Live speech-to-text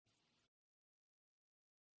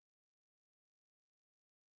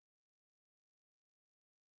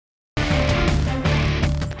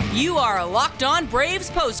You are a Locked On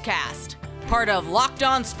Braves postcast, part of Locked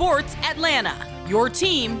On Sports Atlanta, your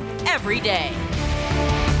team every day.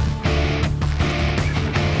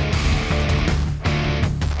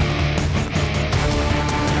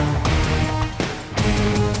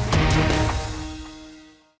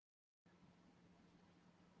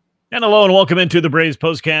 And hello and welcome into the Braves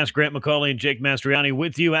postcast. Grant McCauley and Jake Mastriani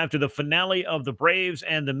with you after the finale of the Braves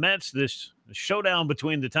and the Mets. This showdown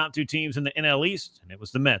between the top two teams in the NL East, and it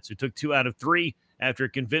was the Mets who took 2 out of 3 after a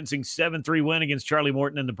convincing 7-3 win against Charlie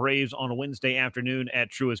Morton and the Braves on a Wednesday afternoon at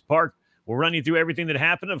Truist Park. We'll run you through everything that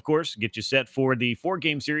happened, of course, get you set for the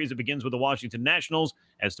 4-game series that begins with the Washington Nationals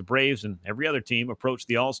as the Braves and every other team approach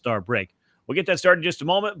the All-Star break. We'll get that started in just a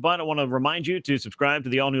moment, but I want to remind you to subscribe to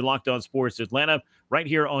the all-new Locked On Sports Atlanta right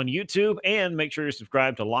here on YouTube, and make sure you're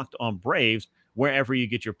subscribed to Locked On Braves wherever you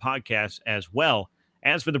get your podcasts as well.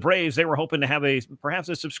 As for the Braves, they were hoping to have perhaps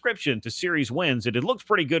a subscription to series wins. It looked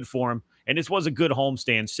pretty good for them, and this was a good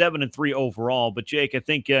homestand, 7-3 overall. But, Jake, I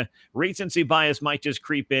think recency bias might just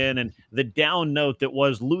creep in, and the down note that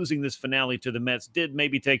was losing this finale to the Mets did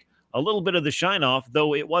maybe take a little bit of the shine off,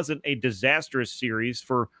 though it wasn't a disastrous series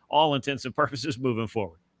for all intents and purposes moving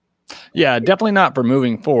forward. Yeah, definitely not for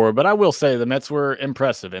moving forward, but I will say the Mets were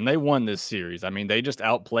impressive, and they won this series. I mean, they just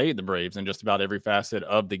outplayed the Braves in just about every facet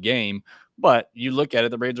of the game, but you look at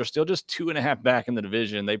it, the Braves are still just 2.5 back in the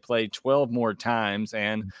division. They played 12 more times,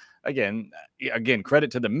 and again,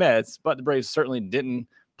 credit to the Mets, but the Braves certainly didn't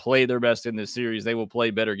play their best in this series. They will play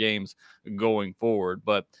better games going forward.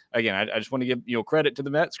 But again, I just want to give credit to the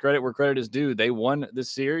Mets, credit where credit is due. They won this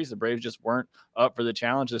series. The Braves just weren't up for the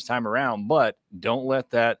challenge this time around. But don't let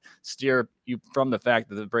that steer you from the fact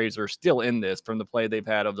that the Braves are still in this from the play they've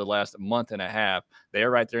had over the last month and a half. They are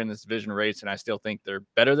right there in this division race, and I still think they're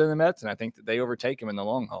better than the Mets, and I think that they overtake them in the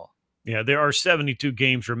long haul. Yeah, there are 72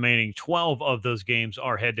 games remaining. 12 of those games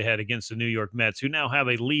are head-to-head against the New York Mets, who now have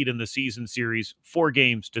a lead in the season series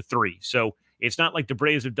 4-3. So it's not like the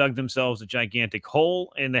Braves have dug themselves a gigantic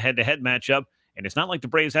hole in the head-to-head matchup, and it's not like the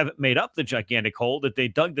Braves haven't made up the gigantic hole that they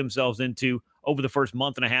dug themselves into over the first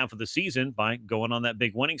month and a half of the season by going on that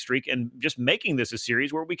big winning streak and just making this a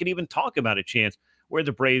series where we can even talk about a chance where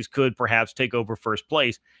the Braves could perhaps take over first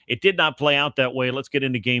place. It did not play out that way. Let's get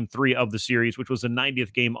into Game 3 of the series, which was the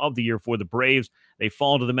 90th game of the year for the Braves. They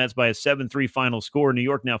fall to the Mets by a 7-3 final score. New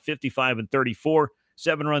York now 55-34.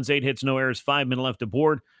 7 runs, 8 hits, no errors, 5 men left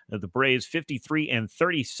aboard. The Braves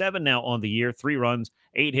 53-37 now on the year. 3 runs,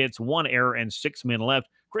 8 hits, 1 error, and 6 men left.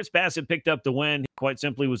 Chris Bassitt picked up the win. He quite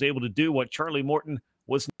simply was able to do what Charlie Morton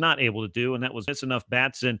was not able to do, and that was miss enough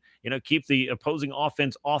bats and keep the opposing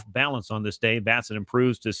offense off balance on this day. Bassitt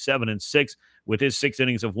improves to 7-6 with his 6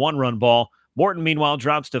 innings of 1-run ball. Morton, meanwhile,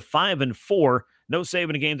 drops to 5-4. No save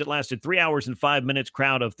in a game that lasted 3 hours and 5 minutes.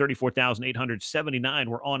 Crowd of 34,879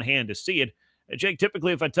 were on hand to see it. Jake,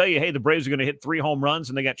 typically if I tell you, hey, the Braves are going to hit 3 home runs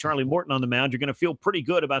and they got Charlie Morton on the mound, you're going to feel pretty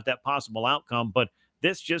good about that possible outcome. But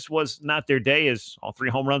this just was not their day, as all 3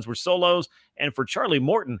 home runs were solos. And for Charlie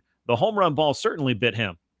Morton, the home run ball certainly bit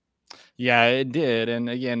him. Yeah, it did. And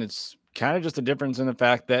again, it's kind of just a difference in the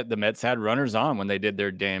fact that the Mets had runners on when they did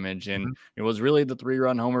their damage. And it was really the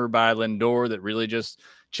 3-run homer by Lindor that really just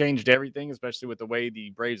changed everything, especially with the way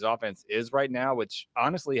the Braves offense is right now, which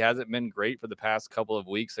honestly hasn't been great for the past couple of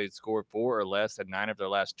weeks. They'd scored 4 or less at 9 of their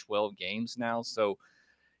last 12 games now. So,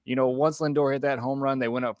 once Lindor hit that home run, they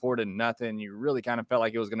went up 4-0. You really kind of felt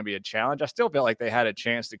like it was going to be a challenge. I still felt like they had a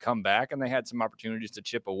chance to come back, and they had some opportunities to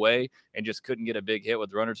chip away and just couldn't get a big hit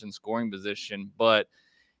with runners in scoring position. But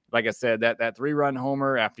like I said, that 3-run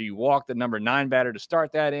homer after you walk the number 9 batter to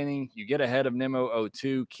start that inning, you get ahead of Nimmo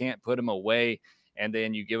 0-2, can't put him away, and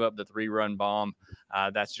then you give up the 3-run bomb.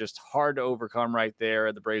 That's just hard to overcome right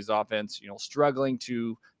there. The Braves offense, struggling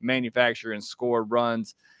to manufacture and score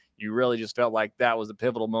runs. You really just felt like that was a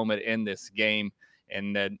pivotal moment in this game.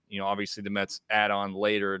 And then, obviously the Mets add on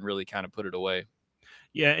later and really kind of put it away.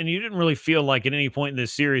 Yeah, and you didn't really feel like at any point in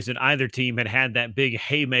this series that either team had that big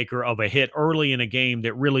haymaker of a hit early in a game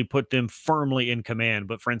that really put them firmly in command.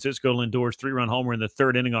 But Francisco Lindor's 3-run homer in the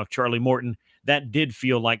 3rd inning off Charlie Morton, that did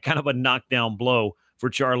feel like kind of a knockdown blow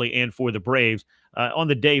for Charlie and for the Braves. On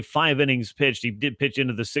the day, 5 innings pitched. He did pitch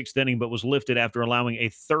into the 6th inning, but was lifted after allowing a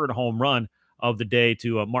 3rd home run of the day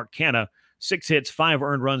to Mark Canha. 6 hits, 5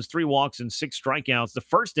 earned runs, 3 walks, and 6 strikeouts. The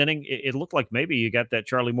first inning, it looked like maybe you got that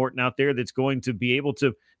Charlie Morton out there that's going to be able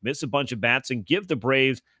to miss a bunch of bats and give the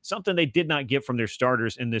Braves something they did not get from their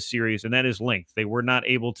starters in this series, and that is length. They were not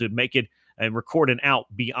able to make it and record an out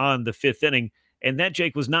beyond the 5th inning. And that,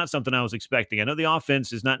 Jake, was not something I was expecting. I know the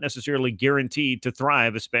offense is not necessarily guaranteed to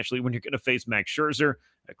thrive, especially when you're going to face Max Scherzer.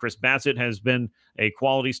 Chris Bassitt has been a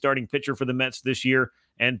quality starting pitcher for the Mets this year.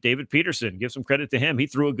 And David Peterson, give some credit to him. He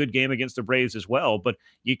threw a good game against the Braves as well. But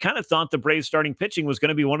you kind of thought the Braves starting pitching was going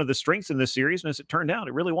to be one of the strengths in this series. And as it turned out,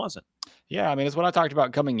 it really wasn't. Yeah, I mean, it's what I talked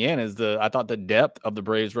about coming in is I thought the depth of the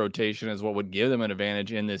Braves rotation is what would give them an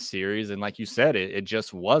advantage in this series. And like you said, it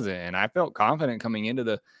just wasn't. And I felt confident coming into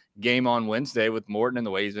the game on Wednesday with Morton and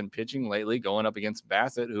the way he's been pitching lately, going up against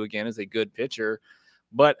Bassett, who again is a good pitcher.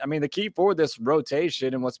 But I mean, the key for this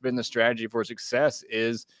rotation and what's been the strategy for success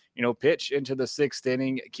is, pitch into the sixth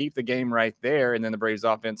inning, keep the game right there. And then the Braves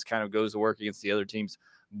offense kind of goes to work against the other team's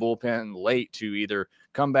bullpen late to either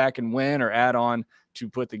come back and win or add on to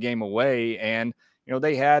put the game away. And,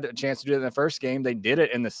 they had a chance to do it in the first game. They did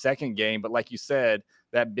it in the second game. But like you said,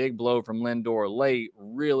 that big blow from Lindor late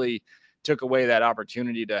really took away that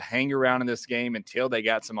opportunity to hang around in this game until they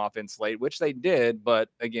got some offense late, which they did. But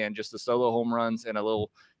again, just the solo home runs and a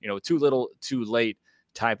little, too little, too late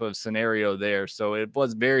type of scenario there. So it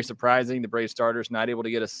was very surprising. The Braves starters not able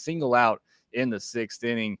to get a single out in the sixth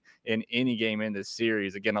inning in any game in this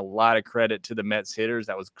series. Again, a lot of credit to the Mets hitters.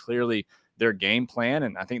 That was clearly their game plan.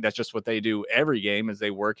 And I think that's just what they do every game as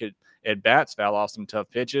they work at bats, foul off some tough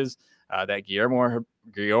pitches. That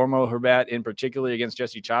Guillermo Herbat in particular against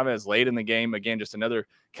Jesse Chavez late in the game. Again, just another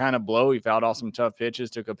kind of blow. He fouled off some tough pitches,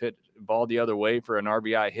 took a ball the other way for an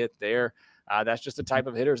RBI hit there. That's just the type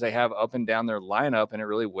of hitters they have up and down their lineup, and it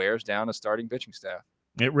really wears down a starting pitching staff.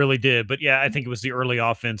 It really did. But yeah, I think it was the early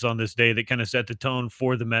offense on this day that kind of set the tone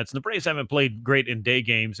for the Mets. And the Braves haven't played great in day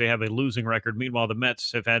games. They have a losing record. Meanwhile, the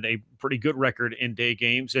Mets have had a pretty good record in day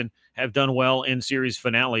games and have done well in series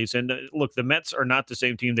finales. And look, the Mets are not the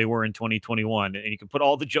same team they were in 2021. And you can put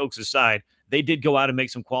all the jokes aside. They did go out and make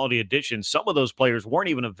some quality additions. Some of those players weren't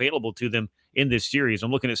even available to them in this series.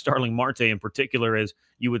 I'm looking at Starling Marte in particular, as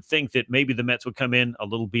you would think that maybe the Mets would come in a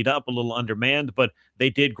little beat up, a little undermanned, but they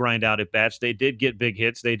did grind out at bats. They did get big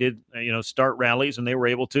hits. They did, start rallies, and they were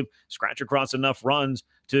able to scratch across enough runs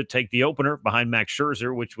to take the opener behind Max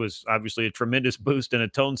Scherzer, which was obviously a tremendous boost and a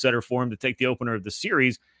tone setter for him to take the opener of the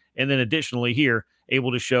series. And then additionally here,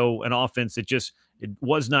 able to show an offense that just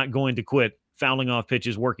was not going to quit, fouling off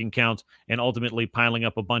pitches, working counts, and ultimately piling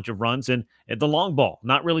up a bunch of runs. And at the long ball,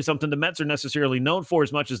 not really something the Mets are necessarily known for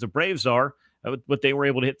as much as the Braves are, but they were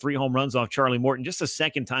able to hit 3 home runs off Charlie Morton. Just the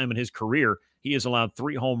second time in his career, he has allowed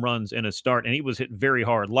 3 home runs in a start, and he was hit very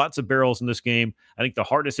hard. Lots of barrels in this game. I think the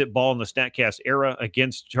hardest hit ball in the StatCast era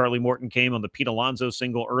against Charlie Morton came on the Pete Alonso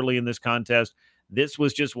single early in this contest. This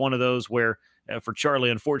was just one of those where for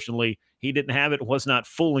Charlie, unfortunately, he didn't have it, was not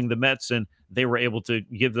fooling the Mets, and they were able to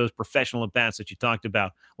give those professional at-bats that you talked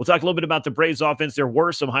about. We'll talk a little bit about the Braves offense. There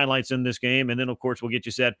were some highlights in this game, and then, of course, we'll get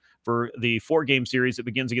you set for the 4-game series that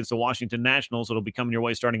begins against the Washington Nationals. It'll be coming your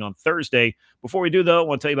way starting on Thursday. Before we do, though, I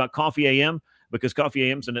want to tell you about Coffee AM, because Coffee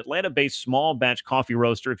AM is an Atlanta-based small batch coffee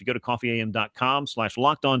roaster. If you go to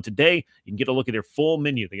coffeeam.com/lockedon today, you can get a look at their full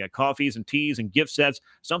menu. They got coffees and teas and gift sets,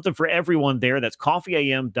 something for everyone there. That's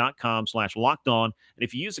coffeeam.com/lockedon. And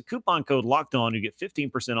if you use the coupon code LOCKEDON, you get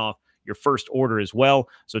 15% off your first order as well.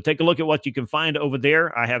 So take a look at what you can find over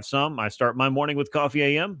there. I have some. I start my morning with Coffee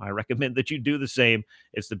AM. I recommend that you do the same.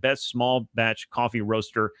 It's the best small batch coffee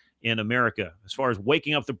roaster in America. As far as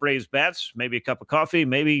waking up the Braves bats, maybe a cup of coffee,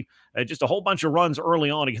 maybe just a whole bunch of runs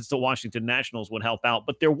early on against the Washington Nationals would help out.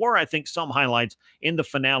 But there were, I think, some highlights in the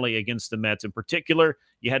finale against the Mets. In particular,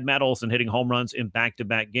 you had Matt Olson hitting home runs in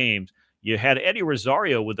back-to-back games. You had Eddie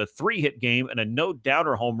Rosario with a 3-hit game and a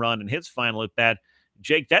no-doubter home run in his final at-bat.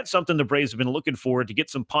 Jake, that's something the Braves have been looking for, to get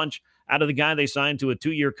some punch out of the guy they signed to a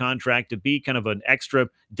 2-year contract, to be kind of an extra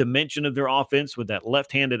dimension of their offense with that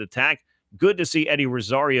left-handed attack. Good to see Eddie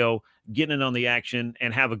Rosario get in on the action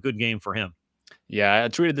and have a good game for him. Yeah, I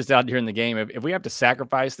tweeted this out here in the game. If we have to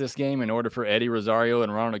sacrifice this game in order for Eddie Rosario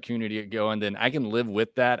and Ronald Acuna to get going, then I can live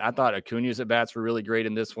with that. I thought Acuna's at-bats were really great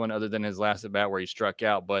in this one, other than his last at-bat where he struck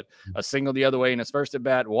out. But a single the other way in his first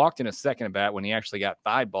at-bat, walked in his second at-bat when he actually got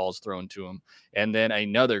 5 balls thrown to him. And then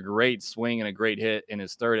another great swing and a great hit in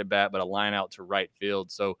his third at-bat, but a line out to right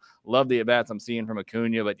field. So love the at-bats I'm seeing from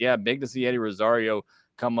Acuna. But yeah, big to see Eddie Rosario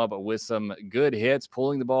come up with some good hits,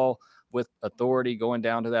 pulling the ball with authority, going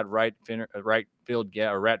down to that right field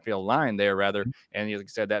line there, rather. And like you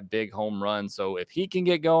said, that big home run. So if he can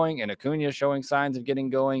get going and Acuna showing signs of getting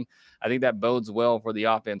going, I think that bodes well for the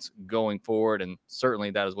offense going forward. And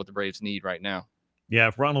certainly that is what the Braves need right now. Yeah,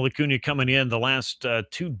 if Ronald Acuna coming in the last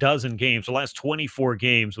 24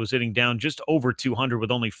 games, was hitting down just over 200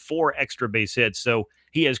 with only 4 extra base hits. So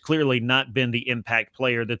he has clearly not been the impact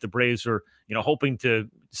player that the Braves are, hoping to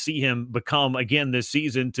see him become again this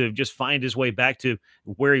season, to just find his way back to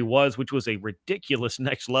where he was, which was a ridiculous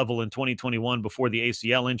next level in 2021 before the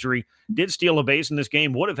ACL injury. Did steal a base in this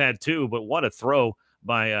game, would have had 2, but what a throw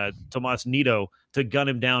by Tomas Nido to gun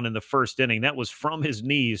him down in the first inning. That was from his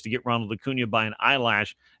knees to get Ronald Acuna by an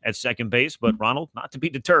eyelash at second base. But Ronald, not to be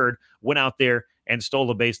deterred, went out there and stole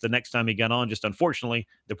a base the next time he got on. Just unfortunately,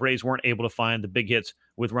 the Braves weren't able to find the big hits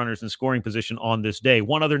with runners in scoring position on this day.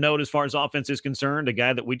 One other note as far as offense is concerned, a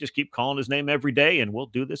guy that we just keep calling his name every day, and we'll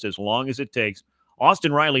do this as long as it takes.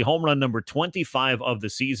 Austin Riley, home run number 25 of the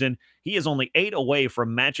season. He is only 8 away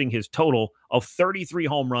from matching his total of 33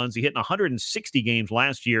 home runs. He hit in 160 games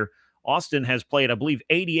last year. Austin has played, I believe,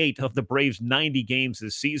 88 of the Braves' 90 games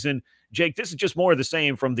this season. Jake, this is just more of the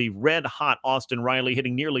same from the red-hot Austin Riley,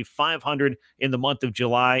 hitting nearly 500 in the month of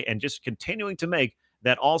July and just continuing to make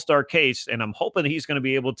that all-star case. And I'm hoping he's going to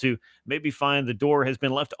be able to maybe find the door has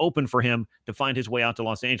been left open for him to find his way out to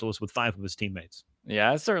Los Angeles with 5 of his teammates.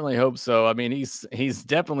 Yeah, I certainly hope so. I mean, he's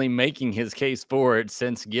definitely making his case for it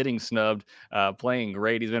since getting snubbed. Playing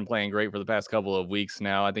great. He's been playing great for the past couple of weeks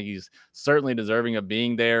now. I think he's certainly deserving of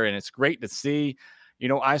being there, and it's great to see.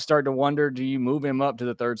 I start to wonder, do you move him up to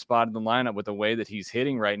the third spot in the lineup with the way that he's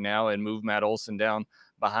hitting right now and move Matt Olson down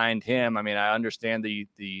behind him? I mean, I understand the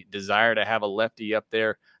desire to have a lefty up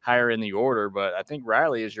there higher in the order, but I think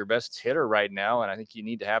Riley is your best hitter right now, and I think you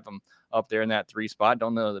need to have him up there in that 3 spot.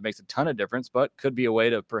 Don't know that makes a ton of difference, but could be a way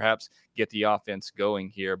to perhaps get the offense going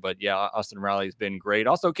here. But yeah, Austin Riley's been great.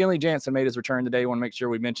 Also, Kenley Jansen made his return today. Want to make sure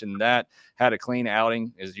we mention that. Had a clean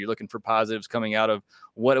outing. As you're looking for positives coming out of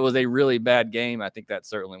what was a really bad game, I think that's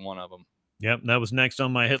certainly one of them. Yep, that was next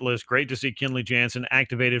on my hit list. Great to see Kenley Jansen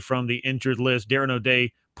activated from the injured list. Darren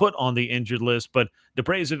O'Day put on the injured list, but the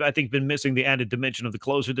Braves have, I think, been missing the added dimension of the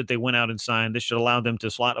closer that they went out and signed. This should allow them to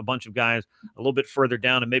slot a bunch of guys a little bit further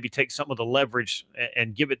down and maybe take some of the leverage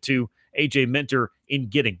and give it to A.J. Minter in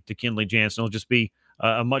getting to Kenley Jansen. It'll just be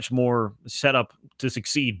a much more set up to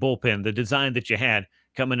succeed bullpen, the design that you had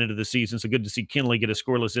coming into the season. So good to see Kenley get a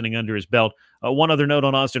scoreless inning under his belt. One other note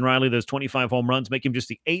on Austin Riley, those 25 home runs make him just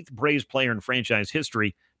the 8th Braves player in franchise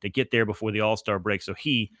history to get there before the All-Star break. So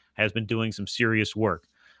he has been doing some serious work.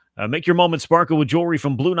 Make your moment sparkle with jewelry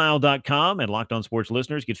from BlueNile.com, and Locked On Sports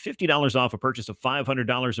listeners get $50 off a purchase of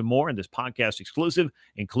 $500 or more. And this podcast exclusive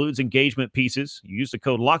includes engagement pieces. You use the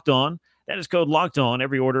code Locked On. That is code Locked On.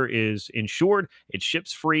 Every order is insured. It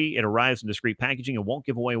ships free. It arrives in discreet packaging and won't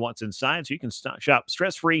give away what's inside. So you can shop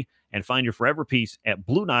stress-free and find your forever piece at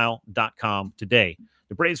BlueNile.com today.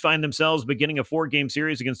 The Braves find themselves beginning a 4-game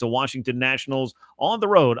series against the Washington Nationals on the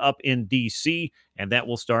road up in D.C., and that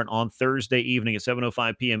will start on Thursday evening at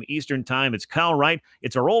 7:05 p.m. Eastern Time. It's Kyle Wright.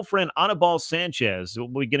 It's our old friend Anibal Sanchez. We'll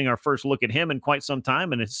be getting our first look at him in quite some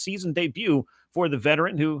time, and his season debut for the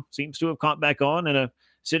veteran who seems to have caught back on in a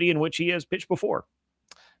city in which he has pitched before.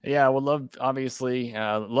 Yeah, I would love, obviously,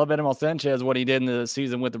 love Anibal Sanchez. What he did in the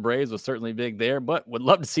season with the Braves was certainly big there, but would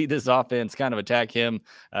love to see this offense kind of attack him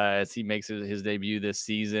as he makes his debut this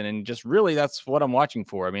season. And just really, that's what I'm watching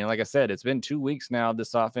for. I mean, like I said, it's been 2 weeks now.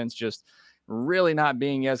 This offense just really not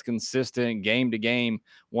being as consistent game to game.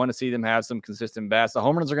 Want to see them have some consistent bats. The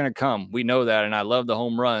home runs are going to come. We know that, and I love the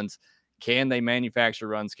home runs. Can they manufacture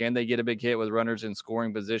runs? Can they get a big hit with runners in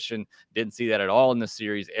scoring position? Didn't see that at all in this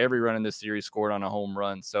series. Every run in this series scored on a home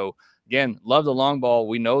run. So, again, love the long ball.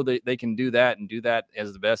 We know that they can do that and do that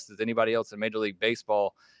as the best as anybody else in Major League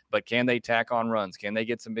Baseball. But can they tack on runs? Can they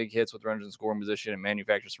get some big hits with runners in scoring position and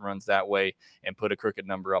manufacture some runs that way and put a crooked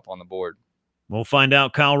number up on the board? We'll find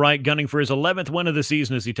out. Kyle Wright gunning for his 11th win of the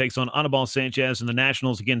season as he takes on Anibal Sanchez and the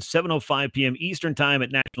Nationals again, 7:05 p.m. Eastern Time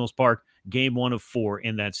at Nationals Park, game 1 of 4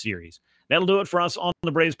 in that series. That'll do it for us on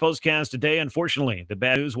the Braves Postcast today. Unfortunately, the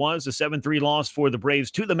bad news was a 7-3 loss for the Braves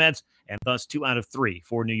to the Mets, and thus 2 out of 3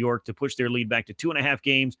 for New York to push their lead back to 2.5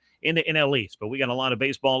 games in the NL East. But we got a lot of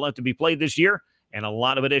baseball left to be played this year, and a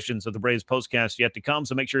lot of editions of the Braves Postcast yet to come.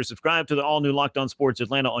 So make sure to subscribe to the all-new Locked On Sports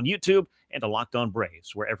Atlanta on YouTube and to Locked On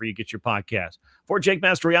Braves, wherever you get your podcast. For Jake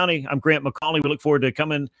Mastriani, I'm Grant McCauley. We look forward to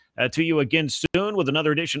coming to you again soon with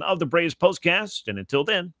another edition of the Braves Postcast. And until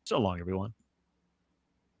then, so long, everyone.